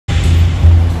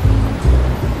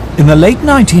In the late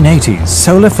 1980s,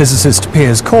 solar physicist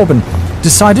Piers Corbyn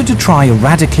decided to try a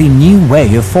radically new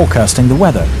way of forecasting the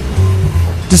weather.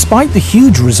 Despite the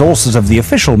huge resources of the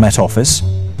official Met Office,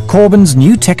 Corbyn's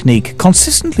new technique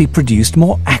consistently produced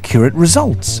more accurate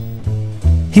results.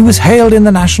 He was hailed in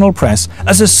the national press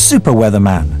as a super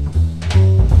weatherman.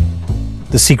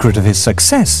 The secret of his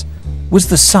success was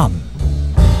the sun.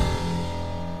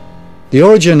 The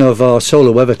origin of our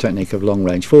solar weather technique of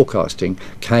long-range forecasting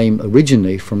came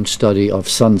originally from study of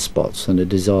sunspots and a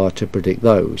desire to predict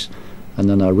those. And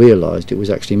then I realised it was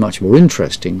actually much more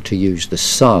interesting to use the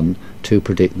sun to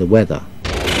predict the weather.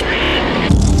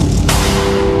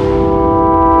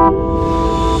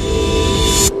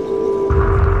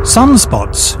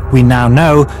 Sunspots, we now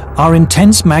know, are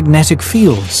intense magnetic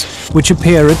fields which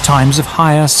appear at times of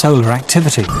higher solar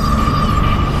activity.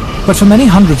 But for many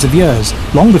hundreds of years,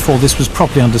 long before this was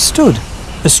properly understood,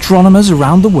 astronomers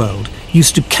around the world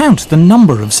used to count the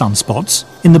number of sunspots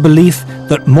in the belief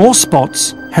that more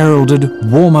spots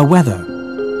heralded warmer weather.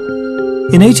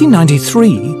 In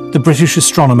 1893, the British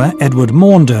astronomer Edward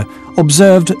Maunder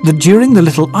observed that during the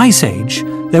Little Ice Age,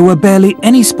 there were barely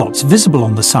any spots visible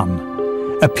on the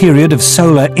sun, a period of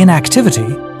solar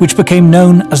inactivity which became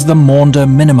known as the Maunder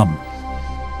minimum.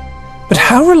 But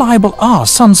how reliable are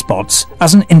sunspots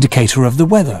as an indicator of the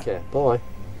weather? Okay, bye.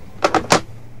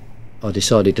 I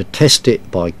decided to test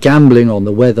it by gambling on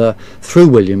the weather through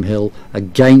William Hill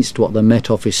against what the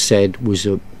Met Office said was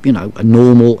a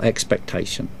normal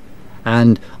expectation.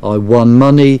 And I won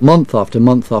money month after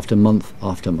month after month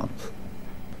after month.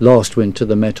 Last winter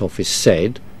the Met Office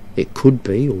said it could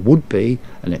be or would be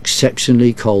an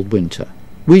exceptionally cold winter.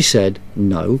 We said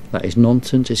no, that is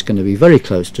nonsense, it's going to be very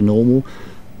close to normal.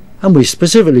 And we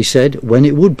specifically said when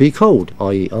it would be cold,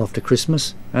 i.e. after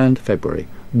Christmas and February.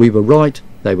 We were right,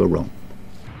 they were wrong.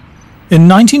 In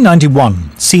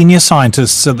 1991, senior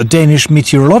scientists at the Danish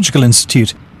Meteorological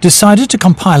Institute decided to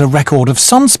compile a record of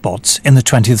sunspots in the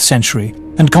 20th century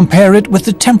and compare it with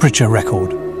the temperature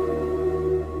record.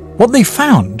 What they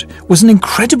found was an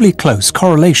incredibly close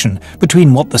correlation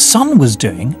between what the sun was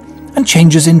doing and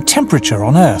changes in temperature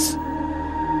on Earth.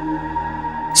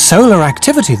 Solar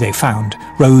activity, they found,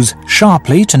 rose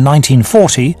sharply to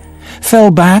 1940,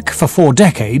 fell back for 4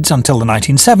 decades until the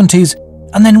 1970s,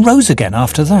 and then rose again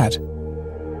after that.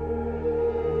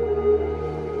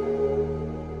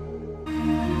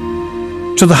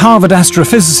 To the Harvard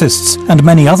astrophysicists and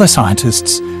many other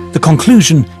scientists, the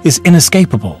conclusion is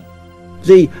inescapable.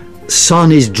 The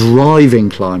sun is driving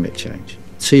climate change.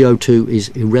 CO2 is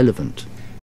irrelevant.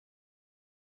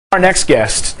 Our next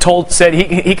guest said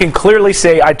he can clearly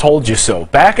say, "I told you so."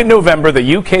 Back in November, the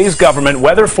UK's government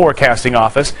weather forecasting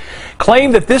office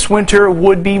claimed that this winter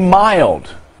would be mild.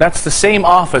 That's the same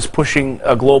office pushing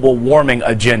a global warming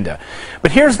agenda.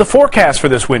 But here's the forecast for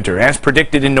this winter, as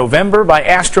predicted in November by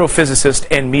astrophysicist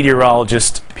and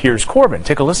meteorologist Piers Corbyn.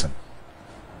 Take a listen.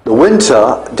 The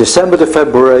winter, December to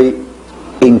February,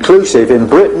 inclusive in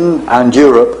Britain and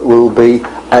Europe, will be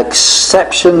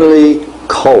exceptionally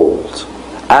cold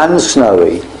and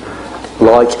snowy,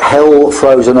 like hell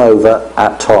frozen over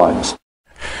at times.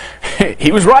 He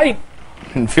was right.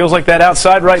 It feels like that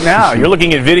outside right now. You're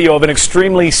looking at video of an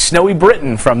extremely snowy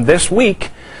Britain from this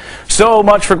week. So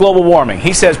much for global warming.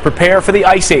 He says prepare for the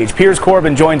ice age. Piers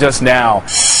Corbyn joins us now.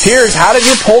 Piers, how did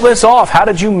you pull this off? How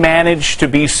did you manage to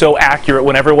be so accurate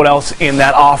when everyone else in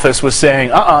that office was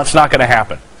saying, it's not going to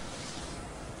happen?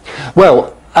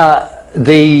 Well,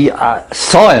 the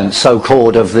science,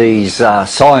 so-called, of these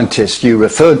scientists you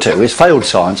referred to is failed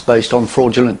science based on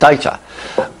fraudulent data.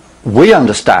 We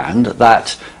understand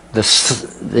that the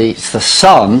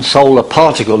sun, solar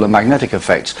particle and magnetic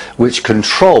effects, which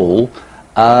control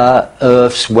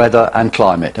Earth's weather and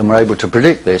climate, and we're able to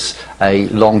predict this a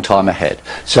long time ahead.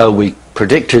 So we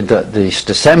predicted that this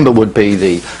December would be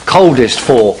the coldest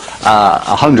for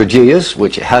 100 years,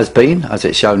 which it has been, as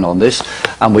it's shown on this,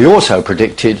 and we also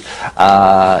predicted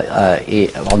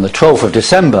on the 12th of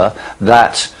December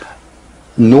that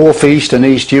northeast and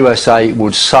east USA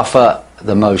would suffer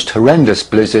the most horrendous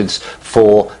blizzards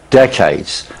for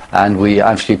decades, and we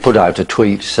actually put out a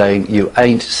tweet saying you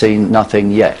ain't seen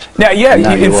nothing yet. Now,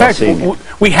 in fact,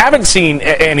 we haven't seen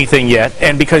anything yet,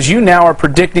 and because you now are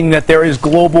predicting that there is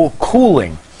global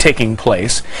cooling taking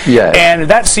place, and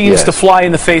that seems to fly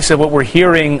in the face of what we're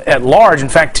hearing at large. In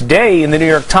fact, today in the New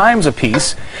York Times, a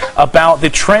piece about the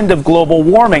trend of global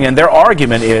warming, and their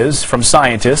argument is, from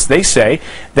scientists, they say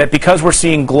that because we're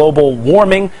seeing global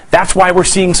warming, that's why we're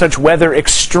seeing such weather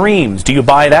extremes. Do you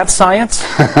buy that science?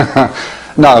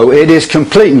 No, it is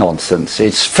complete nonsense.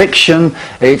 It's fiction.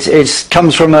 It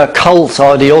comes from a cult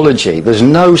ideology. There's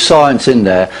no science in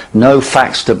there, no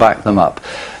facts to back them up.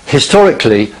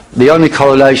 Historically, the only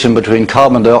correlation between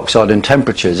carbon dioxide and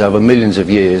temperatures over millions of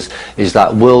years is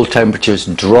that world temperatures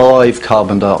drive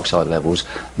carbon dioxide levels,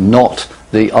 not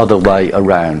the other way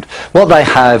around. What they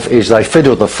have is they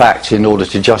fiddle the facts in order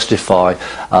to justify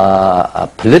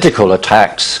political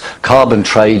attacks, carbon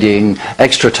trading,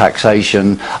 extra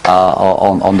taxation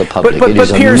on the public. But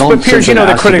Piers, you know,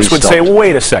 the critics would say, well,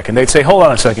 wait a second. They'd say, hold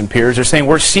on a second, Piers. They're saying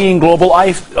we're seeing global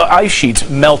ice sheets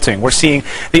melting. We're seeing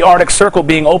the Arctic Circle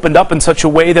being opened up in such a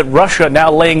way that Russia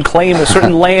now laying claim to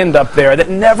certain land up there that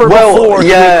never before.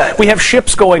 Yeah. We have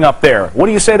ships going up there. What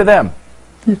do you say to them?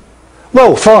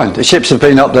 Well, fine. The ships have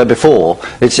been up there before.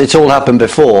 It's all happened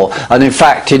before, and in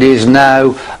fact, it is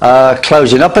now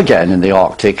closing up again in the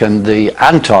Arctic, and the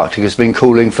Antarctic has been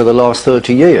cooling for the last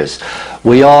 30 years.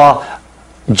 We are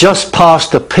just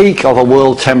past the peak of a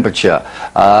world temperature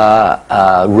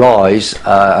rise,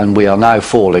 and we are now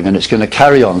falling, and it's going to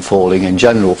carry on falling in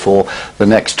general for the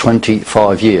next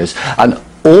 25 years. And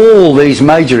all these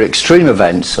major extreme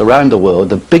events around the world,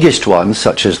 the biggest ones,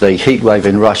 such as the heat wave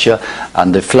in Russia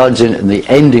and the floods and the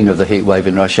ending of the heat wave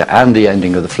in Russia and the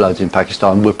ending of the floods in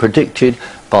Pakistan, were predicted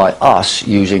by us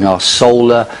using our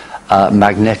solar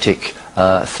magnetic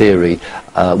theory,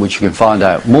 which you can find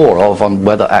out more of on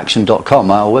weatheraction.com,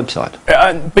 our website.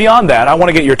 Beyond that, I want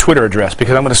to get your Twitter address,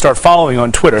 because I'm going to start following you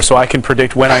on Twitter so I can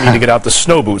predict when I need to get out the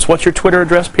snow boots. What's your Twitter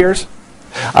address, Piers?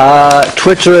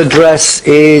 Twitter address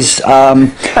is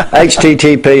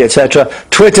http etc.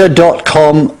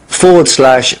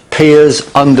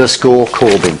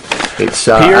 twitter.com/Piers_Corbyn. It's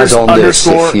as on this,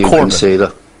 if you can see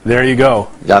the. There you go.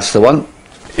 That's the one.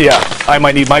 Yeah, I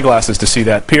might need my glasses to see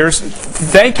that. Piers,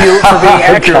 thank you for being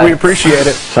accurate. We appreciate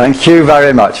it. Thank you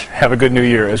very much. Have a good New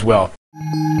Year as well.